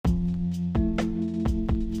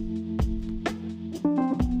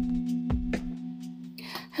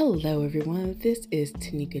Hello, everyone. This is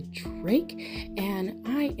Tanika Drake, and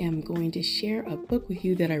I am going to share a book with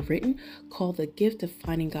you that I've written called The Gift of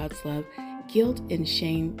Finding God's Love, Guilt and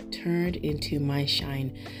Shame Turned into My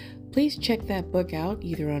Shine. Please check that book out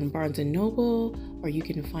either on Barnes & Noble, or you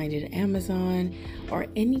can find it at Amazon, or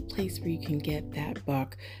any place where you can get that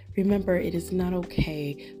book. Remember, it is not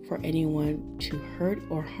okay for anyone to hurt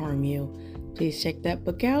or harm you. Please check that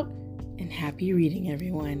book out, and happy reading,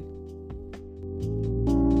 everyone.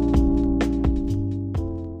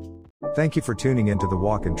 Thank you for tuning into the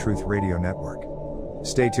Walk in Truth Radio Network.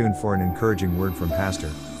 Stay tuned for an encouraging word from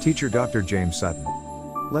Pastor, Teacher Dr. James Sutton.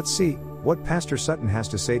 Let's see what Pastor Sutton has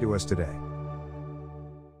to say to us today.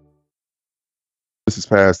 This is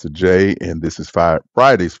Pastor Jay, and this is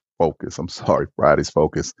Friday's Focus. Friday's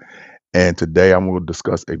Focus. And today I'm going to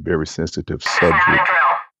discuss a very sensitive subject.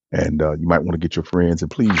 And you might want to get your friends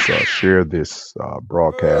and please share this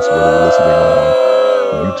broadcast, whether you're listening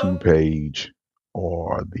on the YouTube page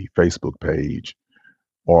or the Facebook page,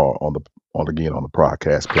 or on the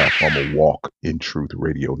podcast platform of Walk in Truth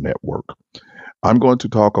Radio Network. I'm going to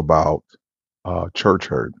talk about church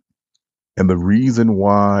hurt. And the reason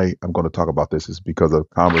why I'm going to talk about this is because of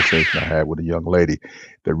a conversation I had with a young lady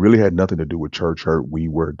that really had nothing to do with church hurt. We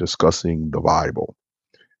were discussing the Bible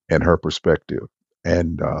and her perspective.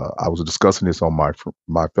 And I was discussing this on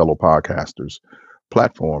my fellow podcasters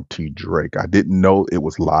platform, T. Drake. I didn't know it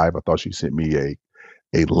was live. I thought she sent me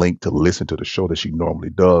a link to listen to the show that she normally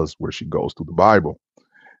does, where she goes through the Bible.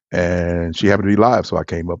 And she happened to be live, so I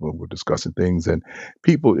came up and we're discussing things. And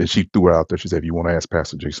she threw it out there. She said, "If you want to ask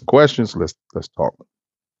Pastor Jason questions, let's talk."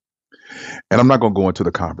 And I'm not going to go into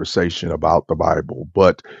the conversation about the Bible,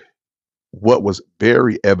 but what was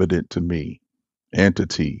very evident to me and to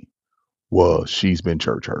T was she's been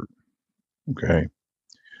church hurt. Okay.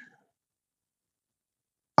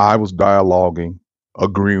 I was dialoguing,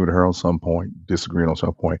 agreeing with her on some point, disagreeing on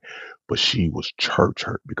some point, but she was church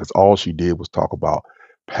hurt because all she did was talk about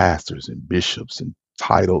pastors and bishops and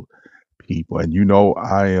titled people. And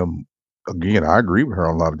I agree with her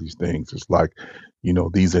on a lot of these things. It's like,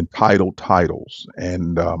 these entitled titles.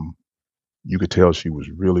 And you could tell she was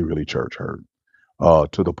really, really church hurt,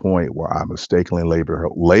 to the point where I mistakenly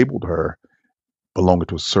labeled her belonging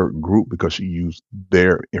to a certain group because she used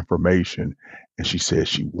their information, and she said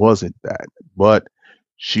she wasn't that, but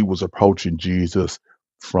she was approaching Jesus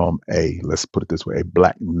from let's put it this way, a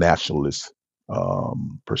Black nationalist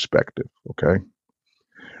perspective. Okay.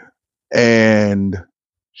 And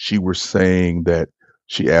she was saying that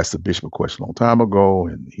she asked the bishop a question a long time ago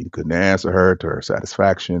and he couldn't answer her to her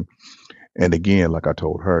satisfaction. And again, like I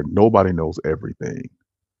told her, nobody knows everything.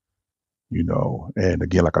 And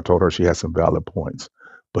again, like I told her, she had some valid points,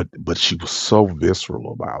 but she was so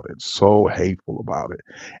visceral about it, so hateful about it.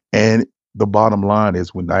 And the bottom line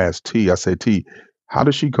is, when I asked T, I said, "T, how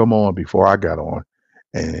did she come on before I got on?"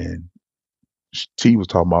 And T was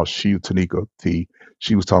talking about Tanika T.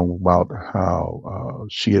 She was talking about how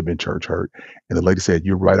she had been church hurt, and the lady said,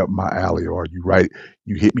 "You're right up my alley," or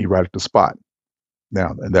you hit me right at the spot.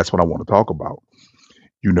 Now, and that's what I want to talk about.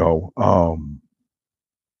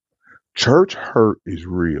 Church hurt is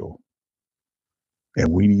real,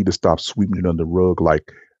 and we need to stop sweeping it under the rug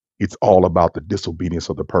like it's all about the disobedience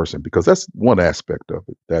of the person, because that's one aspect of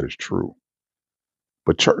it. That is true.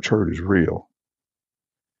 But church hurt is real.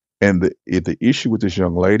 And the issue with this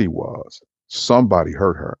young lady was somebody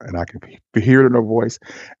hurt her, and I can hear it in her voice.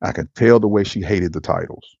 I can tell the way she hated the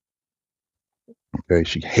titles. Okay,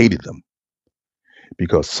 she hated them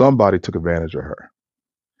because somebody took advantage of her.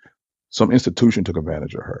 Some institution took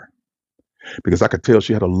advantage of her. Because I could tell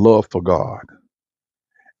she had a love for God,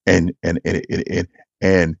 and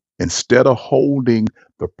instead of holding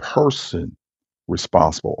the person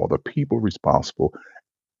responsible or the people responsible,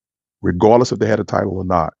 regardless if they had a title or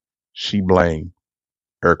not, she blamed,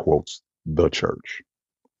 air quotes, the church.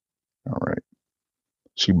 All right,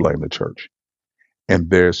 she blamed the church, and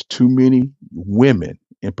there's too many women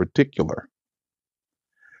in particular,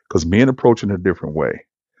 because men approach it in a different way.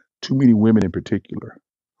 Too many women in particular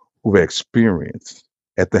who've experienced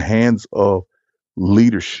at the hands of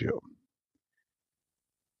leadership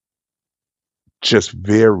just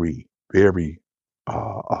very, very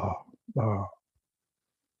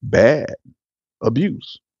bad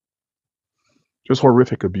abuse, just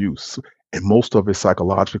horrific abuse. And most of it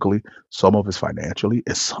psychologically, some of it's financially,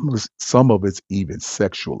 and some of it's even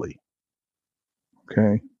sexually.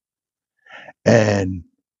 Okay. And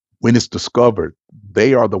when it's discovered,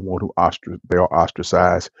 they are the one they are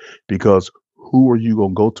ostracized, because who are you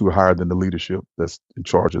going to go to higher than the leadership that's in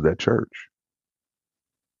charge of that church?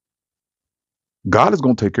 God is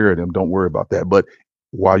going to take care of them. Don't worry about that. But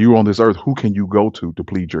While you're on this earth, who can you go to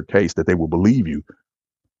plead your case that they will believe you?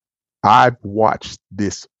 I've watched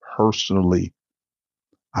this personally.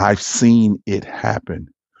 I've seen it happen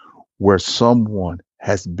where someone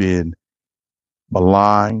has been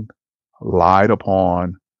maligned, lied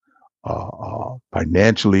upon,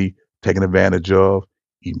 financially taken advantage of,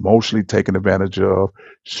 emotionally taken advantage of,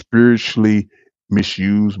 spiritually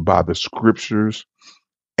misused by the scriptures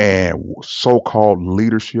and so-called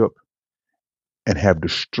leadership, and have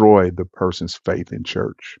destroyed the person's faith in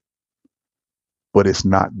church. But it's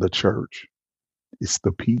not the church. It's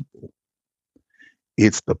the people.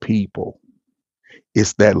 It's the people.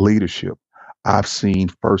 It's that leadership. I've seen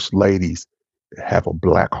first ladies have a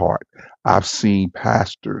black heart. I've seen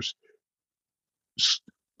pastors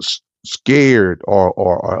scared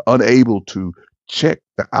or unable to check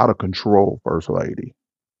the out of control first lady.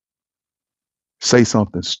 Say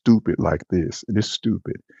something stupid like this. And it's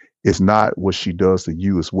stupid. It's not what she does to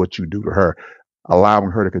you, it's what you do to her,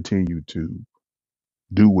 allowing her to continue to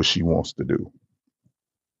do what she wants to do.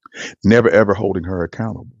 Never ever holding her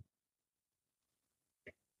accountable.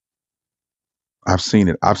 I've seen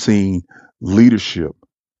it. I've seen leadership,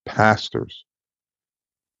 pastors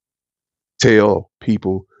tell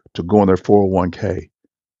people to go in their 401k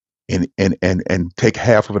and take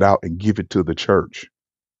half of it out and give it to the church.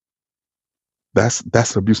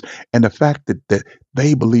 That's abuse. And the fact that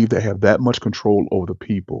they believe they have that much control over the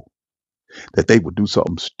people, that they would do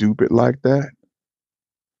something stupid like that,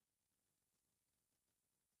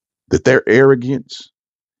 that their arrogance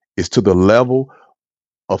is to the level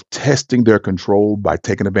of testing their control by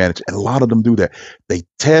taking advantage. And a lot of them do that. They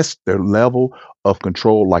test their level of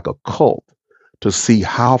control like a cult to see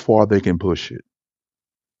how far they can push it.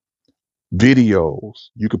 Videos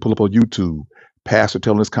you can pull up on YouTube. Pastor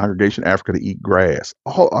telling his congregation Africa to eat grass.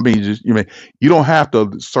 Oh, I mean, you don't have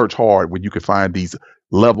to search hard when you can find these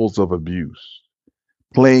levels of abuse,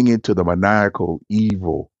 playing into the maniacal,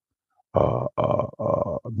 evil,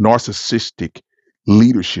 narcissistic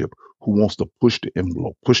leadership who wants to push the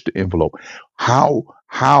envelope.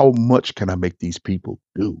 How much can I make these people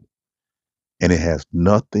do? And it has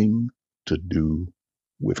nothing to do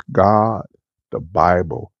with God, the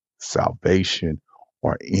Bible, salvation,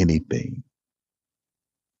 or anything.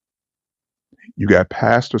 You got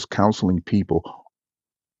pastors counseling people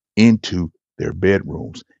into their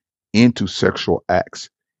bedrooms, into sexual acts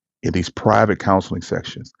in these private counseling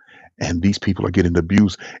sections. And these people are getting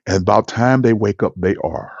abused. And about time they wake up, they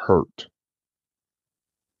are hurt.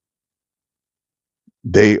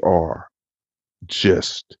 They are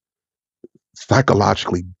just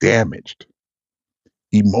psychologically damaged,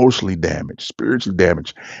 emotionally damaged, spiritually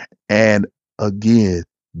damaged. And again,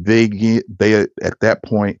 they at that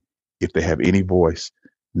point, if they have any voice,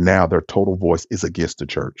 now their total voice is against the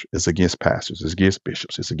church, it's against pastors, it's against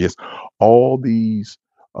bishops, it's against all these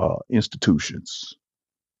institutions.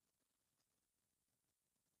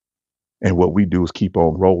 And what we do is keep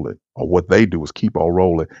on rolling, or what they do is keep on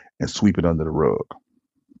rolling and sweep it under the rug.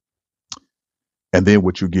 And then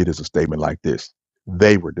what you get is a statement like this: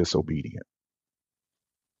 they were disobedient.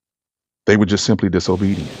 They were just simply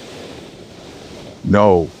disobedient.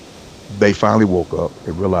 No, they finally woke up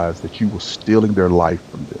and realized that you were stealing their life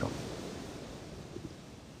from them.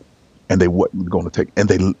 And they wasn't going to take, and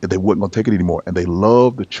they wasn't going to take it anymore. And they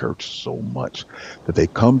love the church so much that they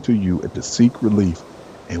come to you to seek relief.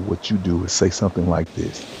 And what you do is say something like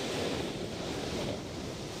this: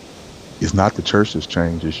 it's not the church that's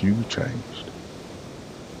changed, it's you changed.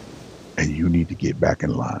 And you need to get back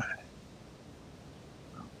in line.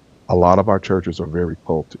 A lot of our churches are very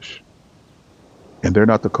cultish. And they're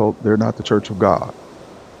not the church of God.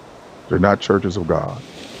 They're not churches of God.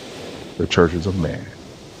 They're churches of man.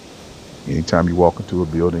 Anytime you walk into a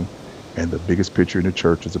building and the biggest picture in the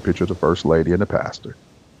church is a picture of the first lady and the pastor,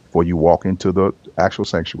 before you walk into the actual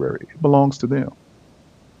sanctuary, it belongs to them.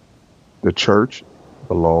 The church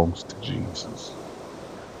belongs to Jesus.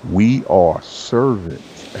 We are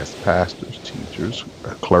servants as pastors, teachers,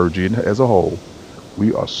 clergy as a whole.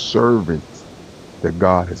 We are servants that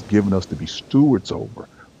God has given us to be stewards over.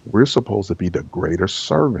 We're supposed to be the greater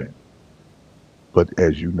servant. But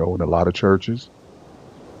as you know, in a lot of churches,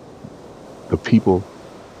 the people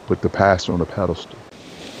put the pastor on a pedestal.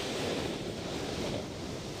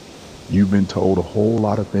 You've been told a whole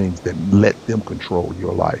lot of things that let them control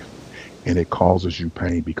your life. And it causes you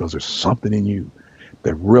pain because there's something in you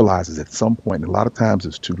that realizes at some point, and a lot of times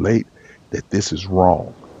it's too late, that this is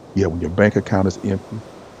wrong. Yeah, when your bank account is empty,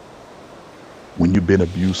 when you've been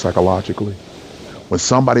abused psychologically, when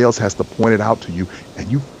somebody else has to point it out to you,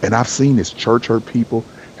 and I've seen this, church hurt people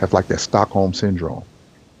have like that Stockholm syndrome.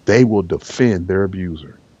 they will defend their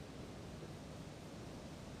abuser.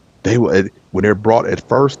 They will, when they're brought at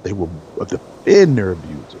first, they will defend their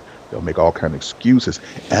abuser. They'll make all kind of excuses,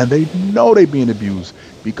 and they know they're being abused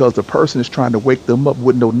because the person is trying to wake them up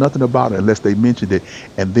wouldn't know nothing about it unless they mentioned it.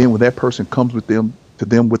 And then when that person comes with them to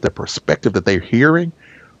them with the perspective that they're hearing,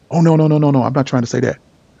 oh no, no, no, no, no, I'm not trying to say that.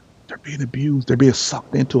 They're being abused. They're being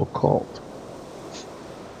sucked into a cult.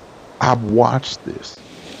 I've watched this.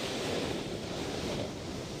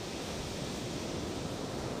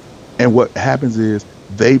 And what happens is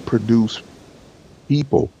they produce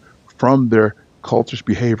people from their cultish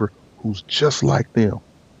behavior who's just like them,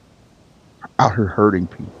 out here hurting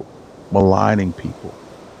people, maligning people.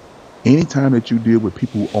 Anytime that you deal with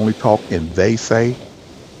people who only talk and they say,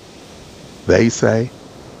 they say,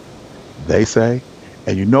 they say,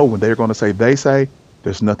 and you know when they're going to say they say,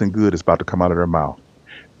 there's nothing good is about to come out of their mouth.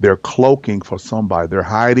 They're cloaking for somebody. They're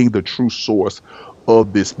hiding the true source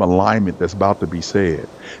of this malignment that's about to be said.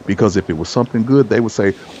 Because if it was something good, they would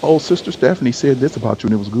say, oh, Sister Stephanie said this about you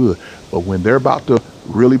and it was good. But when they're about to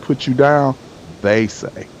really put you down, they say.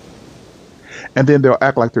 And then they'll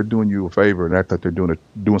act like they're doing you a favor and act like they're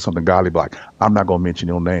doing something godly, like, I'm not going to mention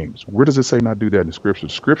your names. Where does it say not do that in the scripture?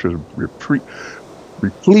 The scripture is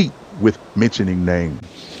replete with mentioning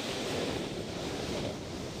names.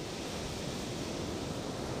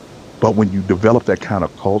 But when you develop that kind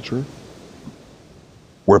of culture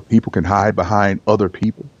where people can hide behind other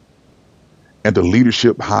people and the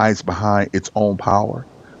leadership hides behind its own power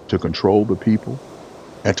to control the people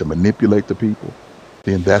and to manipulate the people,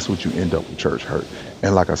 then that's what you end up with church hurt.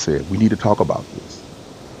 And like I said, we need to talk about this.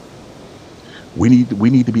 We need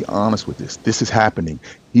to be honest with this. This is happening.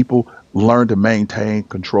 People learn to maintain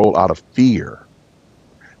control out of fear.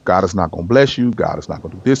 God is not going to bless you. God is not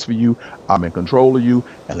going to do this for you. I'm in control of you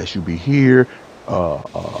unless you be here.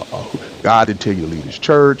 God didn't tell you to leave his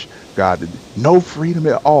church. No freedom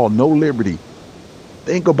at all. No liberty.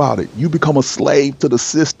 Think about it. You become a slave to the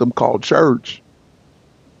system called church.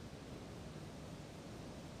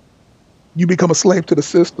 You become a slave to the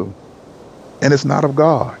system, and it's not of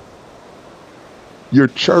God. Your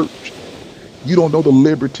church. You don't know the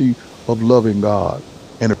liberty of loving God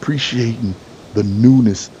and appreciating the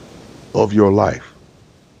newness of your life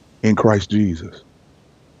in Christ Jesus.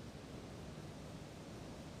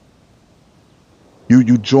 You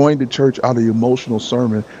join the church out of the emotional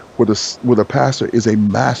sermon where the pastor is a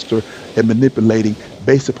master at manipulating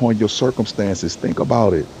based upon your circumstances. Think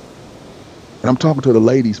about it. And I'm talking to the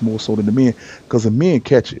ladies more so than the men, because the men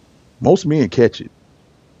catch it. Most men catch it.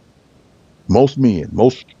 Most men,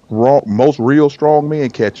 most real strong men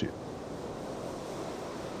catch it.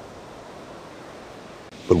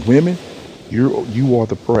 But women, you are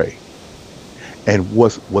the prey. And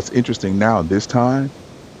what's interesting now in this time,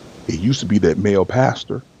 it used to be that male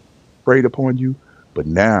pastor preyed upon you, but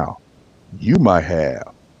now you might have,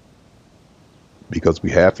 because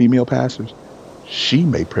we have female pastors, she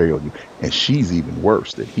may prey on you, and she's even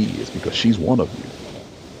worse than he is because she's one of you.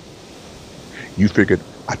 You figured,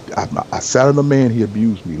 I sat on a man, he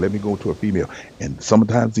abused me, let me go to a female. And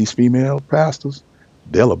sometimes these female pastors,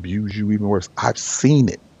 they'll abuse you even worse. I've seen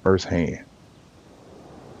it firsthand.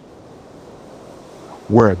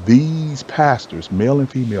 Where these pastors, male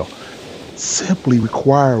and female, simply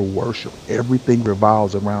require worship. Everything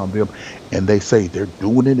revolves around them. And they say they're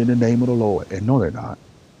doing it in the name of the Lord. And no, they're not.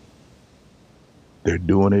 They're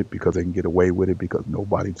doing it because they can get away with it because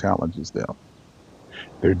nobody challenges them.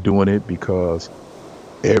 They're doing it because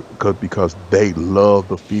they love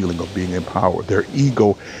the feeling of being empowered. Their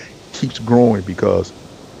ego keeps growing because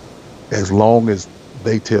as long as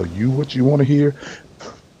they tell you what you want to hear,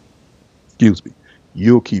 excuse me,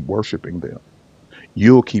 you'll keep worshiping them.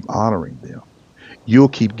 You'll keep honoring them. You'll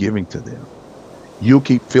keep giving to them. You'll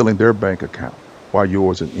keep filling their bank account while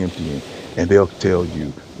yours is emptying. And they'll tell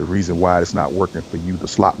you the reason why it's not working for you, the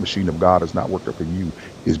slot machine of God is not working for you,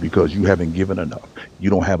 is because you haven't given enough. You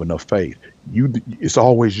don't have enough faith. It's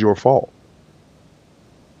always your fault.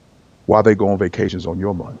 Why they go on vacations on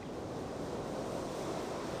your money?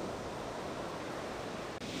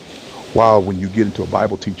 While when you get into a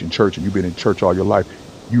Bible teaching church and you've been in church all your life,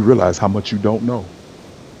 you realize how much you don't know.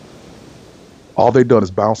 All they've done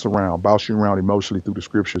is bounce you around emotionally through the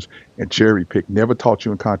scriptures and cherry pick, never taught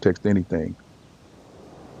you in context anything.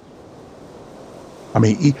 I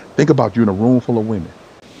mean, think about you in a room full of women.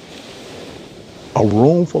 A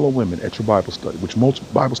room full of women at your Bible study, which most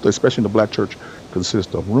Bible studies, especially in the black church,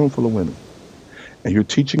 consist of. A room full of women. And you're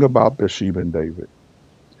teaching about Bathsheba and David.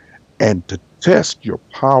 And to test your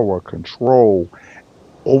power, control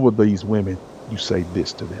over these women, you say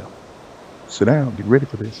this to them. Sit down, get ready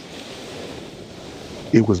for this.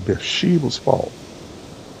 It was Bathsheba's fault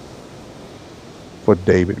for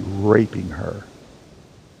David raping her,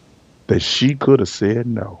 that she could have said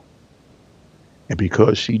no. And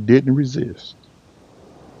because she didn't resist,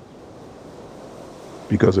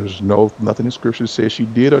 because there's nothing in scripture that says she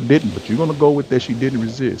did or didn't, but you're going to go with that she didn't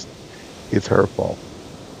resist, it's her fault.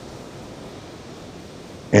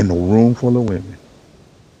 And the room full of women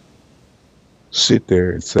sit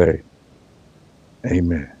there and say,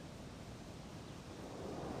 amen.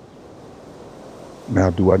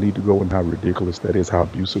 Now, do I need to go into how ridiculous that is, how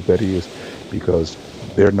abusive that is? Because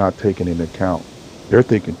they're not taking into account. They're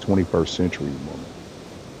thinking 21st century woman.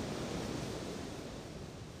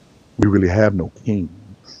 We really have no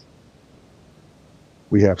kings.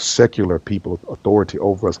 We have secular people, authority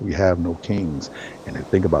over us. We have no kings. And then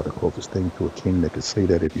think about the closest thing to a king that could say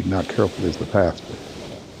that if you're not careful is the pastor,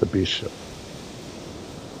 the bishop.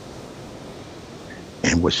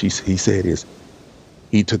 And what he said is,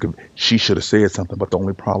 she should have said something, but the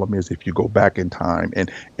only problem is if you go back in time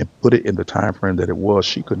and put it in the time frame that it was,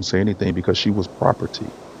 she couldn't say anything because she was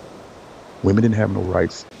property. Women didn't have no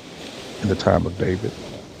rights in the time of David.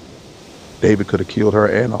 David could have killed her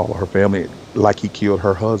and all of her family like he killed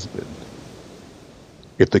her husband.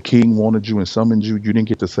 If the king wanted you and summoned you, you didn't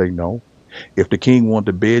get to say no. If the king wanted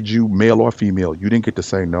to bed you, male or female, you didn't get to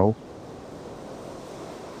say no.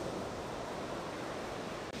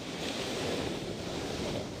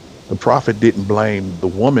 The prophet didn't blame the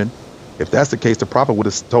woman. If that's the case, the prophet would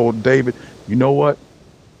have told David, you know what?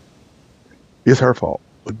 It's her fault.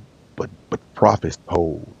 But prophets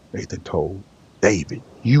told, Nathan told David,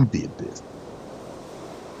 you did this.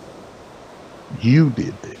 You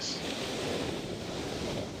did this.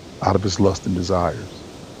 Out of his lust and desires.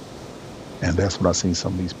 And that's what I've seen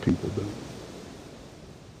some of these people do.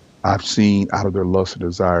 I've seen out of their lust and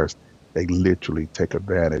desires, they literally take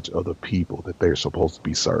advantage of the people that they're supposed to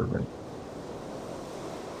be serving.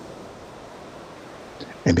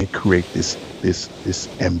 And they create this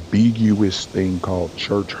ambiguous thing called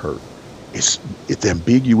church hurt. It's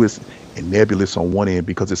ambiguous and nebulous on one end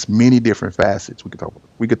because it's many different facets.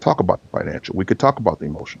 We could talk about the financial, we could talk about the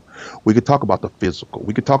emotional, we could talk about the physical,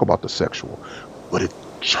 we could talk about the sexual, but it's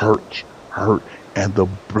church hurt, and the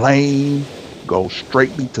blame goes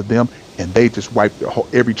straightly to them, and they just wipe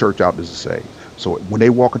every church out is the same. So when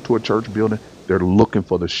they walk into a church building, they're looking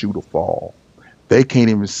for the shoe to fall. They can't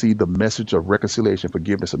even see the message of reconciliation,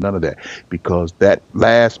 forgiveness, or none of that, because that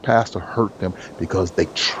last pastor hurt them because they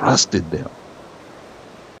trusted them.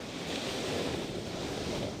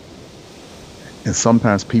 And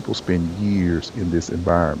sometimes people spend years in this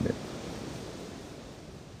environment.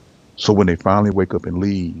 So when they finally wake up and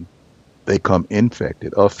leave, they come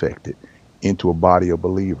affected into a body of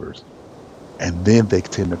believers. And then they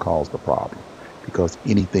tend to cause the problem, because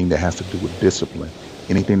anything that has to do with discipline,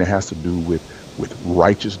 anything that has to do with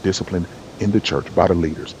righteous discipline in the church by the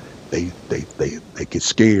leaders, they get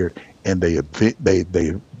scared, and they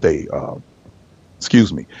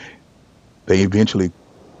eventually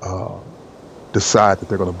decide that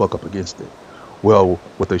they're going to buck up against it.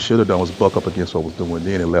 Well, what they should have done was buck up against what was doing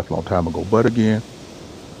then and left a long time ago. But again,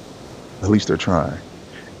 at least they're trying.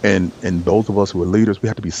 And those of us who are leaders, we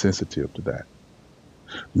have to be sensitive to that.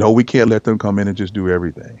 No, we can't let them come in and just do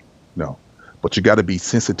everything. No. But you got to be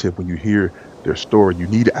sensitive when you hear their story. You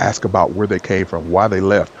need to ask about where they came from, why they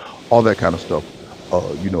left, all that kind of stuff.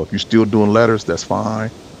 If you're still doing letters, that's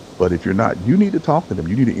fine. But if you're not, you need to talk to them.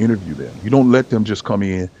 You need to interview them. You don't let them just come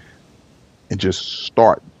in and just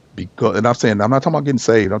start. And I'm not talking about getting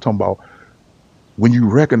saved. I'm talking about when you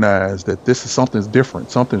recognize that this is something's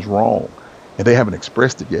different, something's wrong, and they haven't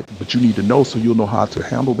expressed it yet, but you need to know so you'll know how to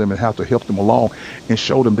handle them and how to help them along and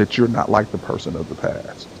show them that you're not like the person of the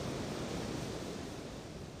past.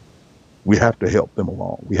 We have to help them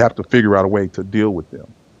along. We have to figure out a way to deal with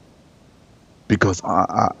them, because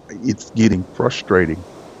it's getting frustrating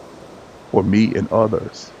for me and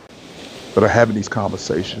others that are having these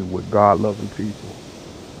conversations with God-loving people.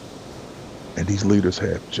 And these leaders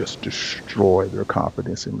have just destroyed their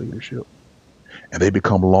confidence in leadership. And they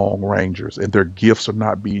become long rangers, and their gifts are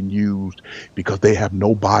not being used because they have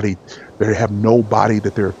nobody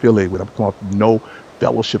that they're affiliated with. I'm talking about no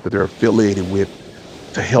fellowship that they're affiliated with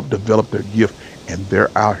to help develop their gift. And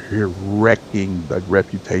they're out here wrecking the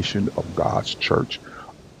reputation of God's church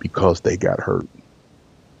because they got hurt.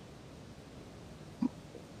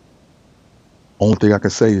 Only thing I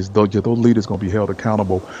can say is those leaders going to be held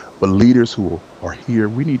accountable. But leaders who are here,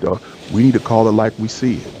 we need to call it like we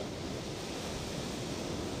see it.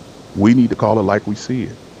 We need to call it like we see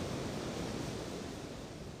it.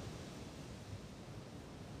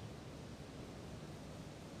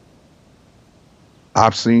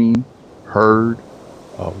 I've seen, heard,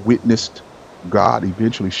 witnessed God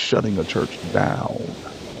eventually shutting a church down.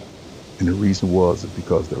 And the reason was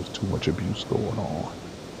because there was too much abuse going on.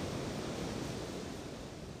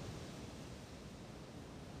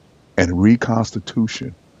 And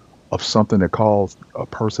reconstitution of something that caused a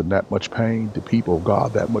person that much pain, the people of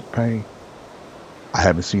God that much pain, I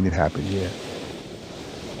haven't seen it happen yet.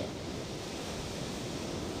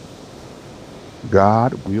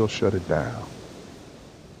 God will shut it down.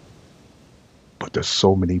 But there's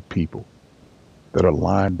so many people that are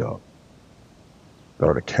lined up, that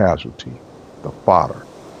are the casualty, the fodder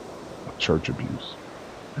of church abuse.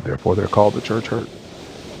 And therefore they're called the church hurt.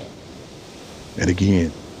 And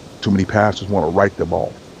again, too many pastors want to write them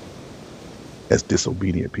off as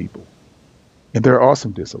disobedient people. And there are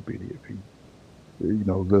some disobedient people.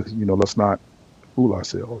 Let's not fool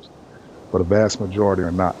ourselves. But a vast majority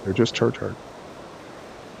are not. They're just church hurt.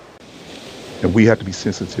 And we have to be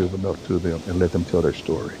sensitive enough to them and let them tell their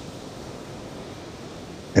story.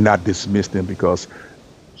 And not dismiss them because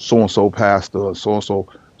so-and-so pastor,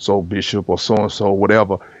 so-and-so bishop, or so-and-so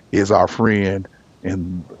whatever is our friend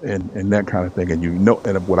and that kind of thing. And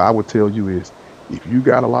and what I would tell you is, if you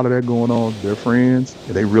got a lot of that going on, they're friends,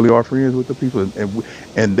 and they really are friends with the people.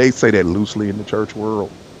 And they say that loosely in the church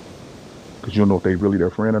world, because you don't know if they really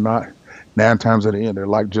their friend or not. 9 times out of 10,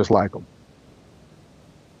 they're just like them.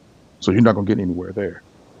 So you're not going to get anywhere there.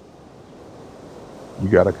 You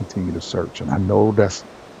got to continue to search. And I know that's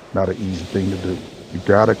not an easy thing to do. You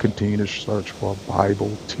got to continue to search for a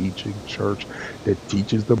Bible teaching church that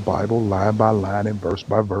teaches the Bible line by line and verse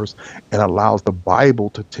by verse, and allows the Bible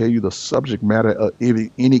to tell you the subject matter of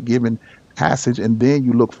any given passage. And then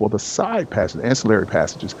you look for the side passage, ancillary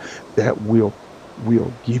passages that will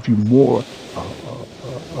give you more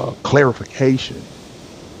clarification.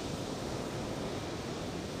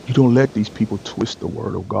 You don't let these people twist the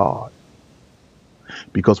word of God.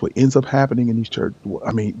 Because what ends up happening in these churches,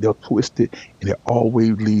 they'll twist it, and it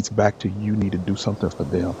always leads back to you need to do something for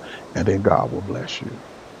them, and then God will bless you.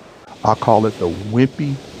 I call it the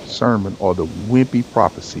wimpy sermon or the wimpy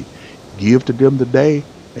prophecy. Give to them today,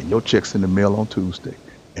 and your check's in the mail on Tuesday.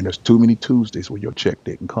 And there's too many Tuesdays where your check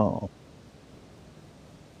didn't come.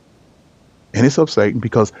 And it's upsetting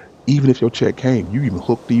because even if your check came, you even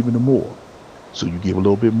hooked even more. So you give a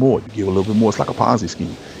little bit more. You give a little bit more. It's like a Ponzi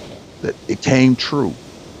scheme. That it came true.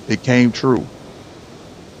 It came true.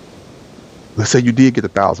 Let's say you did get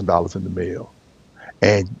 $1,000 in the mail,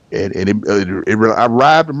 and it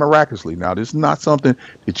arrived miraculously. Now, this is not something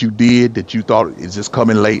that you did that you thought is just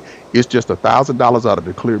coming late. It's just $1,000 out of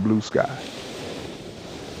the clear blue sky.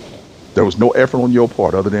 There was no effort on your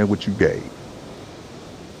part other than what you gave.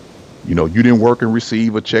 You didn't work and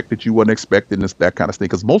receive a check that you wasn't expecting, that kind of thing.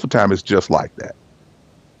 Because most of the time it's just like that.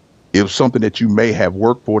 It was something that you may have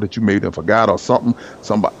worked for that you may have forgot, or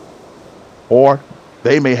somebody, or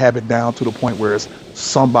they may have it down to the point where it's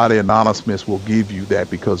somebody anonymous will give you that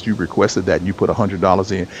because you requested that and you put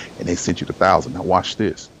 $100 in and they sent you the 1,000. Now watch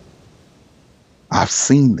this. I've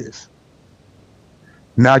seen this.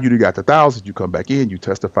 Now you got the 1,000, you come back in, you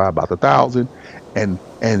testify about the 1,000, and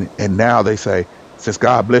now they say, since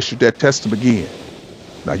God bless you, that test them again.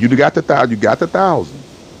 Now you got the 1,000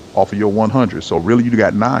 off of your 100, so really you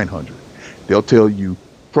got 900. They'll tell you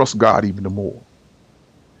trust God even more.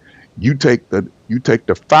 You take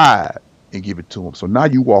the 5 and give it to them. So now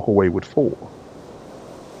you walk away with 4.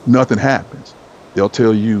 Nothing happens. They'll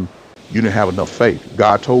tell you didn't have enough faith.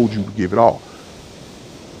 God told you to give it all.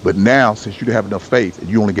 But now, since you didn't have enough faith and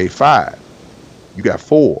you only gave 5, you got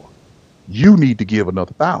 4. You need to give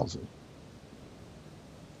another 1,000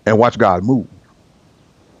 and watch God move.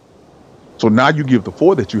 So now you give the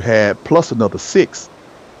 4 that you had plus another 6,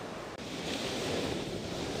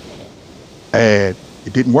 and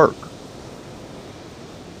it didn't work.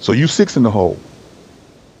 So you 6 in the hole.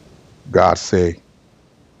 God say,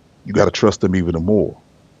 you got to trust him even more.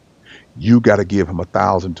 You got to give him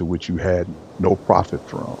 1,000 to which you had no profit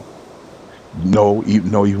from.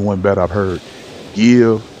 Even one better I've heard.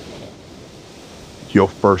 Give your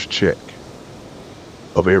first check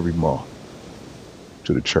of every month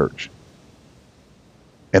to the church.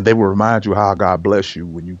 And they will remind you how God bless you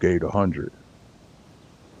when you gave 100.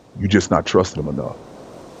 You just not trusting him enough.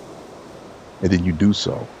 And then you do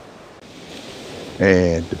so.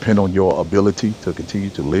 And depend on your ability to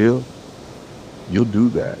continue to live, you'll do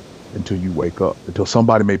that until you wake up. Until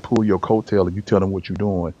somebody may pull your coattail and you tell them what you're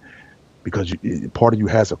doing. Because part of you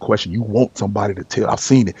has a question. You want somebody to tell. I've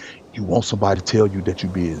seen it. You want somebody to tell you that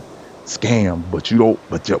you're being scammed, but you don't.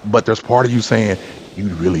 But there's part of you saying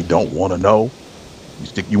you really don't want to know.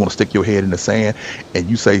 You want to stick your head in the sand, and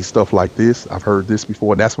you say stuff like this. I've heard this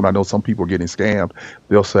before, and that's when I know some people are getting scammed.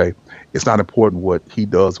 They'll say, it's not important what he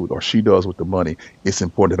does with or she does with the money. It's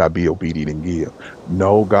important that I be obedient and give.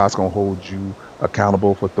 No, God's going to hold you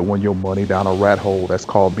accountable for throwing your money down a rat hole. That's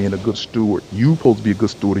called being a good steward. You're supposed to be a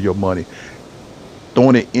good steward of your money.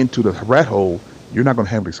 Throwing it into the rat hole, you're not going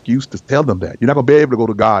to have an excuse to tell them that. You're not going to be able to go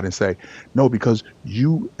to God and say, no, because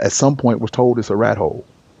you at some point was told it's a rat hole.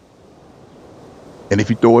 And if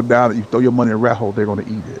you throw it down, you throw your money in a rat hole, they're going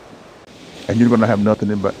to eat it. And you're going to have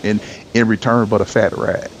nothing in return but a fat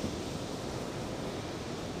rat.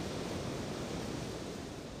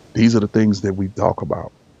 These are the things that we talk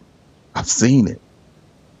about. I've seen it.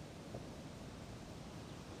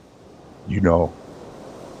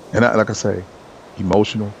 And like I say,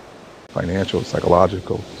 emotional, financial,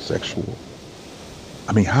 psychological, sexual.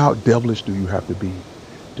 I mean, how devilish do you have to be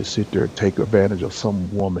to sit there and take advantage of some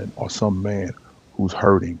woman or some man who's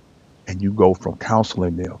hurting, and you go from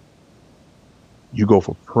counseling them, you go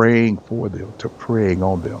from praying for them to praying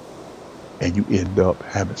on them, and you end up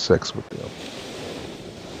having sex with them.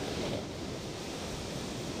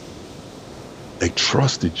 They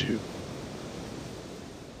trusted you.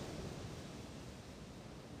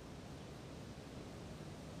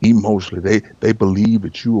 Emotionally, they believe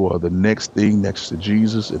that you are the next thing next to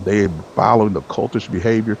Jesus, and they following the cultish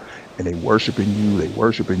behavior, and they worshiping you, they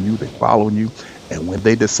following you. And when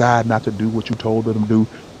they decide not to do what you told them to do,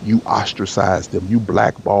 you ostracize them, you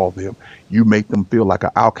blackball them, you make them feel like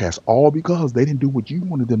an outcast, all because they didn't do what you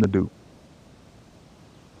wanted them to do.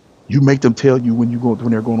 You make them tell you when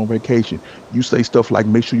they're going on vacation, you say stuff like,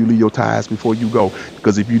 make sure you leave your tithes before you go,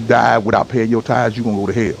 because if you die without paying your tithes, you're going to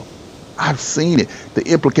go to hell. I've seen it.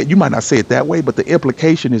 You might not say it that way, but the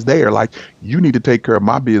implication is there. Like, you need to take care of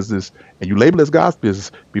my business, and you label it as God's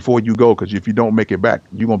business before you go, because if you don't make it back,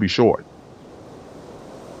 you're going to be short.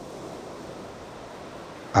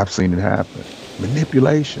 I've seen it happen.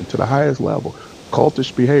 Manipulation to the highest level.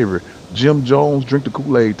 Cultish behavior. Jim Jones, drink the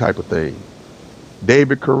Kool-Aid type of thing.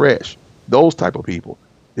 David Koresh. Those type of people.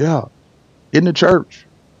 Yeah. In the church.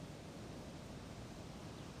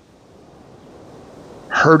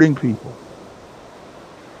 Hurting people.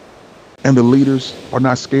 And the leaders are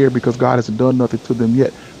not scared because God hasn't done nothing to them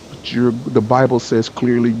yet. But the Bible says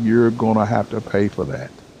clearly you're going to have to pay for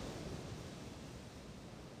that.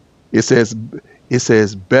 It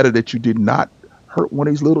says better that you did not hurt one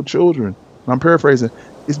of these little children. I'm paraphrasing.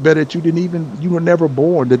 It's better that you were never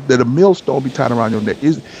born, that a millstone be tied around your neck.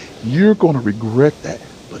 You're going to regret that.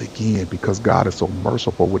 But again, because God is so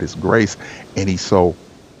merciful with his grace, and he's so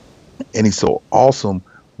awesome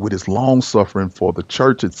with his long suffering for the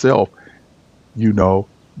church itself,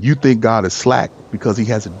 you think God is slack because he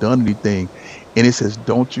hasn't done anything. And it says,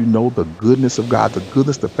 don't you know the goodness of God,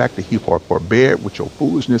 the fact that he forbear with your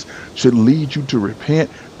foolishness should lead you to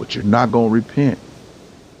repent, but you're not going to repent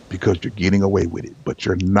because you're getting away with it. But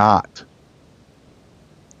you're not.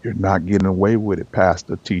 You're not getting away with it,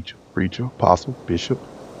 pastor, teacher, preacher, apostle, bishop,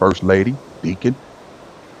 first lady, deacon,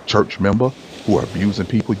 church member who are abusing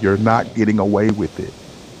people. You're not getting away with it.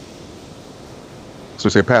 So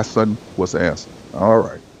say, Pastor Sutton, what's the answer? All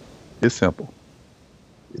right. It's simple.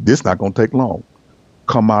 This not going to take long.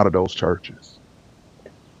 Come out of those churches.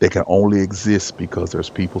 They can only exist because there's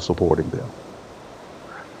people supporting them.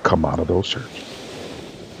 Come out of those churches.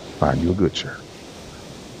 Find you a good church.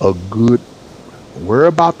 Don't worry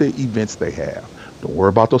about the events they have. Don't worry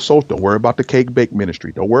about the social. Don't worry about the cake bake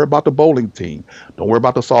ministry. Don't worry about the bowling team. Don't worry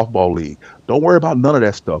about the softball league. Don't worry about none of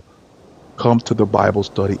that stuff. Come to the Bible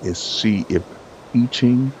study and see if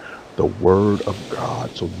teaching the word of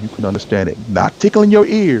God so you can understand it. Not tickling your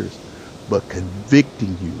ears, but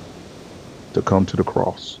convicting you to come to the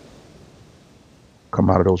cross. Come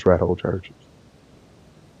out of those rat hole churches.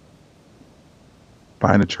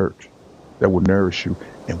 Find a church that will nourish you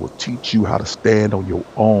and will teach you how to stand on your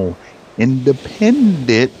own,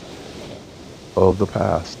 independent of the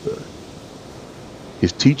pastor.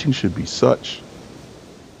 His teaching should be such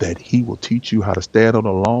that he will teach you how to stand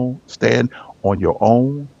on your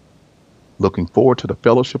own, looking forward to the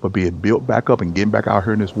fellowship of being built back up and getting back out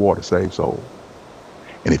here in this war to save souls.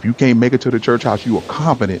 And if you can't make it to the church house, you are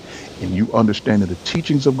confident in you understanding the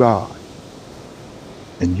teachings of God,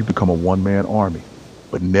 and you become a one-man army.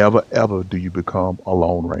 But never, ever do you become a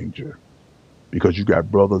lone ranger, because you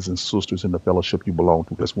got brothers and sisters in the fellowship you belong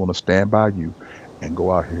to that want to stand by you and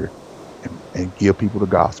go out here and give people the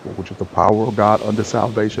gospel, which is the power of God unto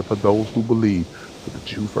salvation for those who believe, to the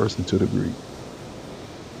Jew first and to the Greek.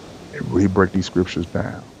 And really break these scriptures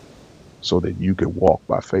down so that you can walk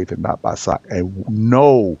by faith and not by sight, and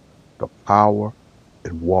know the power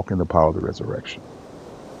and walk in the power of the resurrection.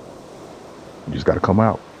 You just got to come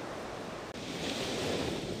out.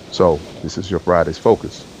 So this is your Friday's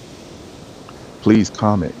focus. Please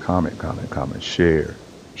comment, share,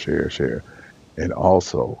 and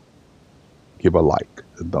also give a like,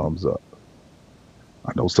 a thumbs up.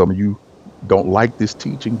 I know some of you don't like this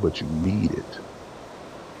teaching, but you need it.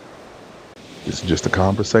 This is just a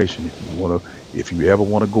conversation. If you ever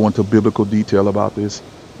want to go into biblical detail about this,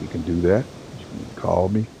 we can do that. You can call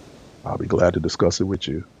me. I'll be glad to discuss it with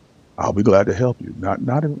you. I'll be glad to help you.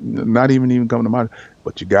 Not even come to mind,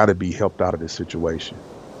 but you got to be helped out of this situation.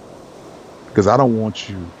 Because I don't want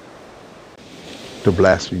you to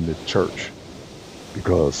blaspheme the church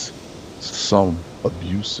because some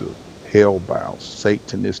abusive, hell-bound,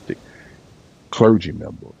 satanistic clergy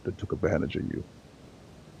member that took advantage of you.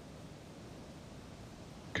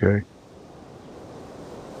 Okay?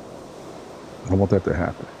 I don't want that to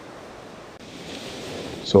happen.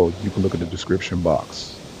 So you can look at the description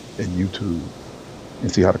box in YouTube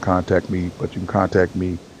and see how to contact me. But you can contact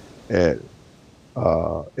me at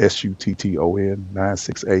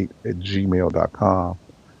sutton968@gmail.com.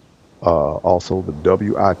 Also the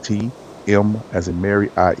WITM as in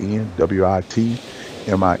Mary IN, WITMIN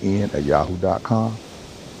 @yahoo.com.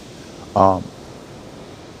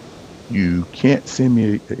 You can't send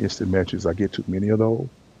me an instant message. I get too many of those.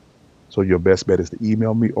 So your best bet is to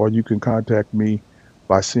email me, or you can contact me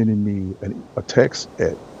by sending me a text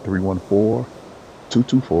at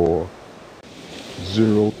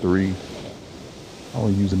 314-224-03. I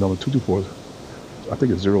want to use the number 224. I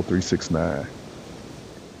think it's 0369.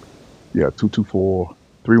 Yeah,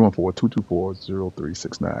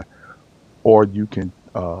 314-224-0369. Or you can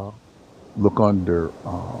look under,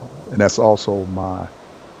 and that's also my,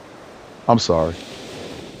 I'm sorry,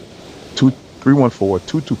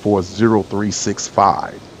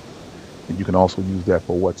 314-224-0365. And you can also use that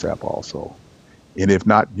for WhatsApp also. And if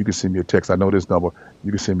not, you can send me a text. I know this number.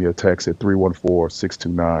 You can send me a text at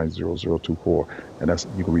 314-629-0024. And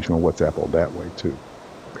you can reach me on WhatsApp on that way too.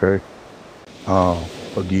 Okay?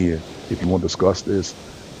 Again, if you want to discuss this,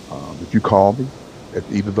 if you call me at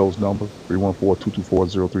either of those numbers,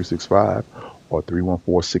 314-224-0365 or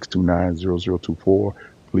 314-629-0024,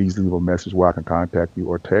 please leave a message where I can contact you,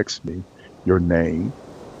 or text me your name,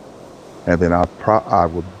 and then I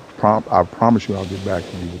promise you I'll get back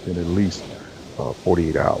to you within at least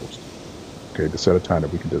 48 hours. Okay, to set a time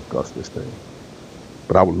that we can discuss this thing.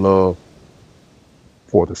 But I would love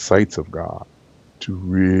for the saints of God to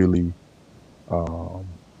really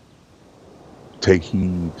take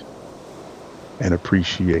heed and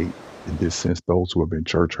appreciate, in this sense, those who have been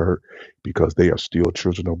church hurt, because they are still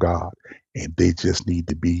children of God, and they just need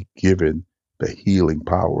to be given the healing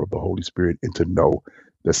power of the Holy Spirit and to know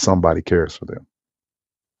that somebody cares for them.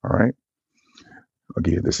 All right?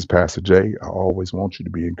 Again, this is Pastor Jay. I always want you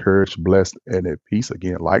to be encouraged, blessed, and at peace.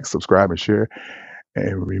 Again, like, subscribe, and share.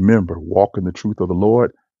 And remember, walk in the truth of the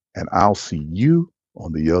Lord, and I'll see you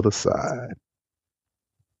on the other side.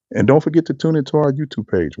 And don't forget to tune into our YouTube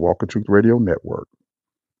page, Walk in Truth Radio Network.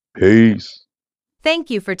 Peace. Thank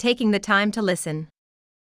you for taking the time to listen.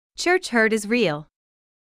 Church hurt is real.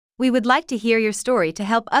 We would like to hear your story to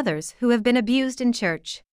help others who have been abused in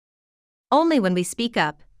church. Only when we speak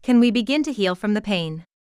up can we begin to heal from the pain.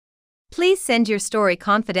 Please send your story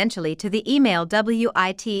confidentially to the email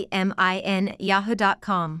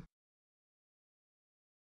witmin@yahoo.com.